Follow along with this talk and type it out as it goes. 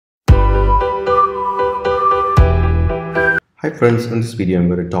Hi friends, in this video I'm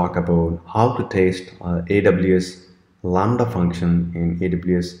going to talk about how to test AWS Lambda function in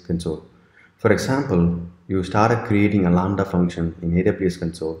AWS console. For example, you started creating a Lambda function in AWS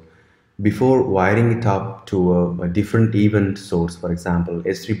console. Before wiring it up to a different event source, for example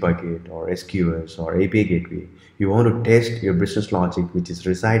S3 bucket or SQS or API gateway, you want to test your business logic which is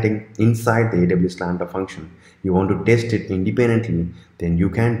residing inside the AWS Lambda function. You want to test it independently, then you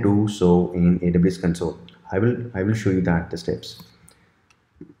can do so in AWS console. I will show you that the steps.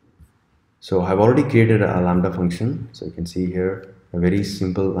 So I've already created a Lambda function. So you can see here a very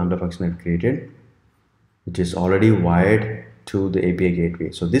simple Lambda function I've created, which is already wired to the API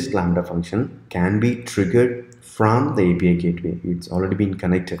gateway. So this Lambda function can be triggered from the API gateway. It's already been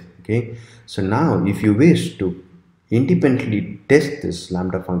connected. Okay. So now if you wish to independently test this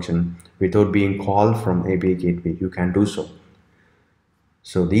Lambda function without being called from API gateway, you can do so.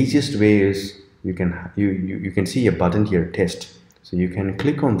 So the easiest way is you can see a button here, test. So you can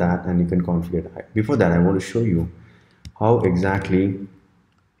click on that and you can configure that. Before that, I want to show you how exactly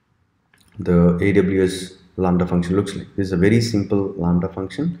the AWS Lambda function looks like. This is a very simple Lambda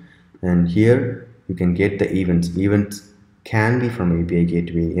function, and here you can get the events. Events can be from API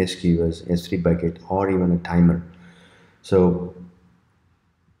gateway, SQS, S3 bucket, or even a timer. So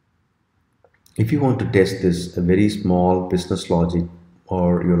if you want to test this a very small business logic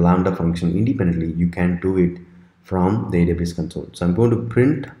or your Lambda function independently, you can do it from the AWS console. So I'm going to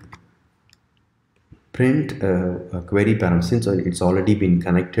print a query parameter. Since it's already been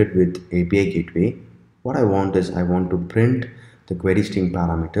connected with API gateway, what I want is I want to print the query string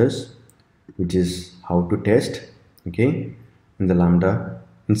parameters, which is how to test, okay, in the Lambda,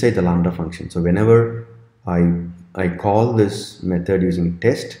 inside the Lambda function. So whenever I call this method using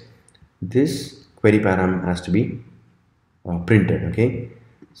test, this query param has to be printed. Okay,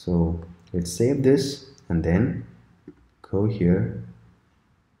 so let's save this and then go here.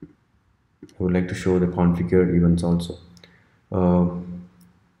 I would like to show the configured events also. uh,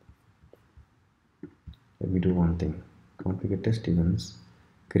 Let me do one thing. Configure test events,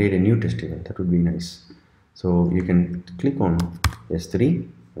 create a new test event. That would be nice. So you can click on S3.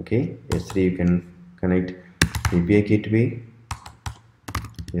 Okay, S3 you can connect API gateway,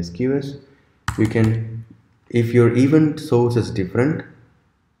 SQS. You can, if your event source is different,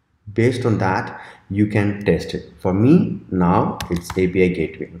 based on that you can test it. For me now it's API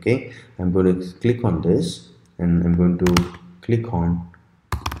gateway. Okay, I'm going to click on this and I'm going to click on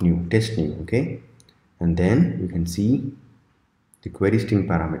new, test new. Okay, and then you can see the query string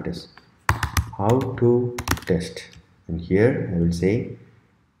parameters, how to test, and here I will say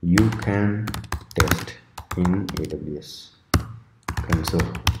you can test in AWS console.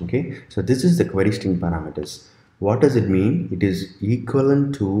 Okay, so this is the query string parameters. What does it mean? It is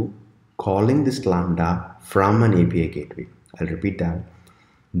equivalent to calling this Lambda from an API gateway. I'll repeat that.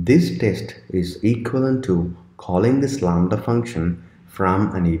 This test is equivalent to calling this Lambda function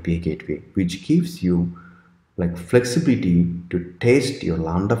from an API gateway, which gives you like flexibility to test your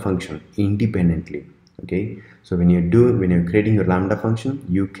Lambda function independently. Okay, so when you're creating your Lambda function,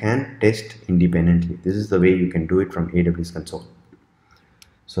 you can test independently. This is the way you can do it from AWS console.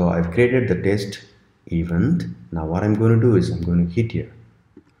 So I've created the test event. Now what I'm going to do is I'm going to hit here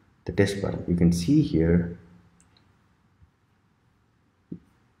the test button. You can see here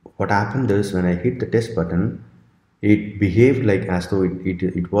what happened is when I hit the test button, it behaved like as though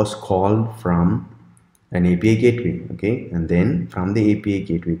it was called from an API gateway. Okay, and then from the API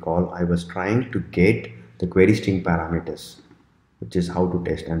gateway call, I was trying to get the query string parameters, which is how to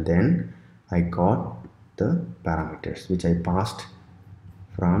test, and then I got the parameters which I passed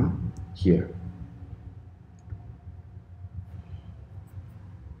from here.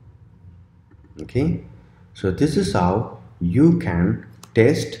 Okay, so this is how you can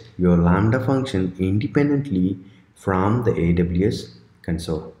test your Lambda function independently from the AWS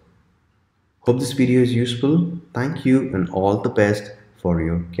console. Hope this video is useful. Thank you and all the best for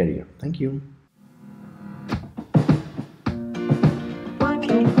your career. Thank you.